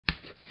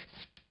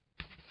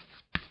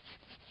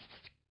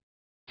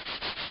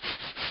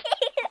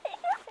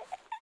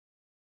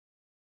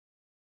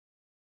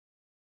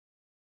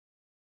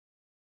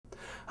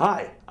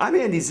Hi, I'm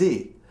Andy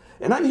Z,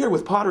 and I'm here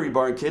with Pottery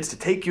Barn Kids to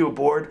take you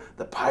aboard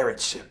the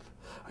pirate ship.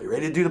 Are you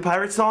ready to do the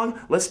pirate song?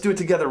 Let's do it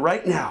together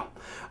right now.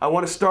 I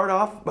want to start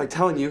off by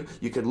telling you,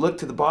 you can look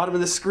to the bottom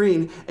of the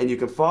screen and you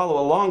can follow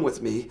along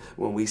with me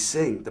when we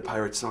sing the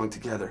pirate song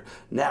together.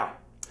 Now,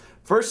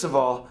 first of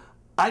all,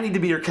 I need to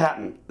be your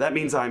captain. That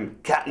means I'm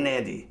Captain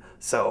Andy.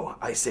 So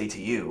I say to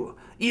you,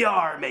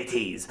 "Yar,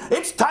 mateys,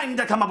 it's time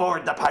to come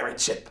aboard the pirate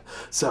ship."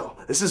 So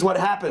this is what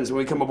happens when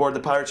we come aboard the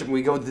pirate ship and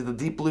we go into the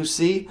deep blue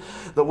sea.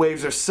 The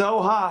waves are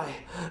so high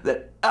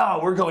that,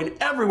 we're going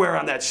everywhere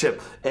on that ship.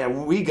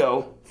 And we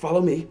go, follow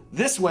me,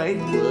 this way,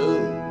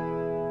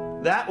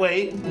 whoa, that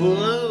way,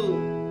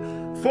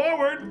 whoa,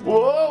 forward,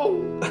 whoa,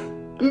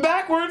 and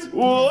backwards,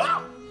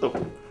 whoa.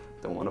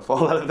 Don't want to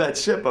fall out of that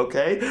ship,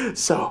 okay?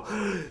 So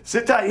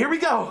sit tight, here we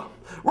go.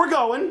 We're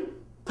going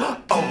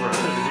over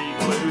the deep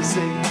blue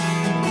sea.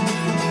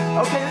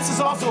 Okay, this is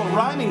also a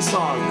rhyming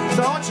song,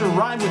 so I want you to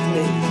rhyme with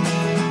me.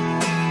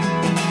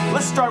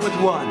 Let's start with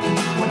one.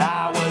 When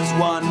I was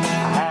one,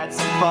 I had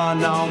some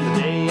fun on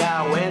the day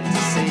I went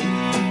to sea.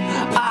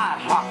 I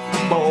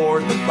hopped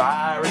aboard the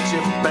pirate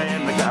ship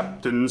and the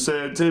captain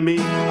said to me,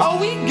 "Oh,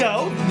 we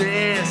go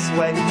this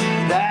way,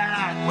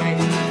 that way,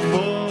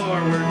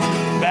 forward,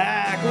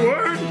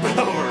 backward,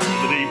 over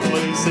the deep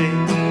blue sea."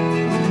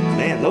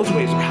 Man, those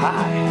waves are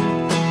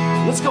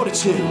high. Let's go to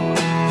two.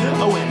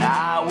 When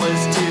I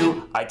was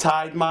two, I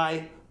tied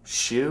my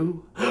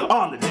shoe.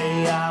 On the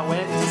day I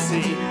went to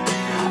sea,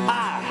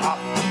 I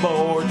hopped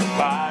aboard the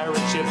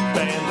pirate ship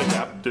and the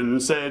captain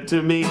said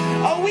to me,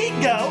 "Oh, we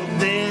go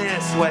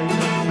this way,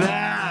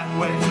 that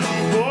way,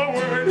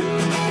 forward,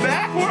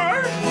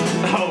 backward,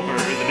 over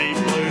the deep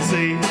blue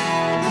sea."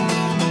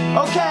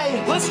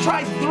 Okay, let's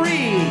try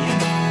three.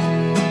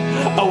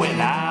 When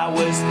I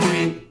was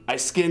three, I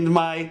skinned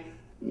my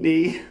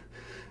knee.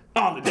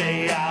 On the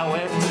day I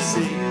went to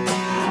sea,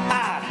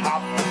 I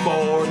hopped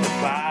aboard the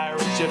pirate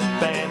ship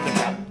and the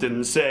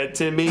captain said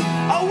to me,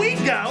 "Oh, we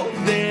go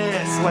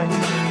this way,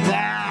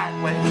 that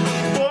way,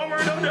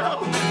 forward, oh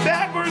no,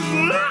 backwards,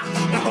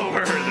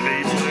 over the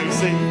deep blue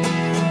sea."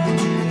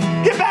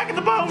 Get back in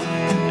the boat,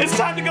 it's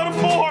time to go to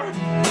four.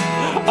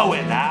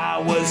 When I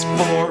was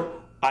four,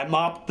 I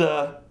mopped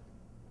the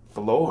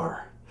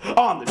floor.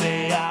 On the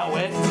day I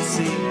went to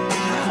sea,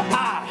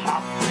 I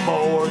hopped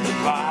aboard the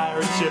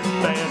pirate ship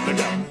and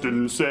the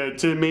captain said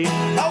to me,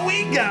 "Oh,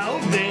 we go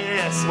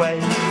this way,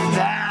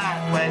 that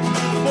way,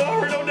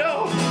 forward, oh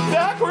no,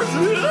 backwards,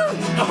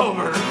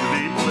 over the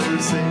deep blue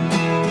sea."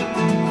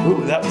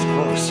 Ooh, that was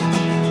close.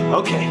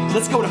 Okay,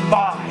 let's go to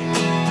five.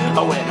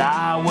 When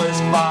I was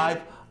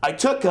five, I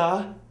took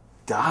a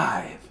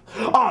dive.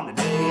 On the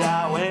day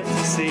I went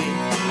to sea,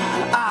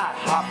 I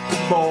hopped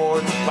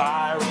aboard the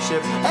pirate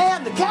ship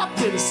and the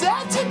captain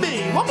said to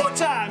me, one more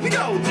time, we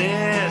go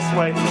this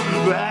way,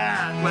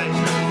 that way,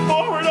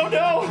 forward, oh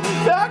no,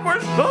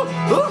 backwards,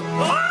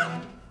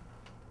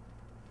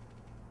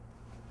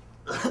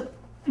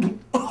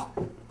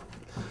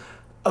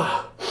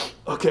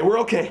 Okay, we're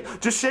okay.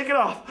 Just shake it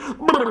off.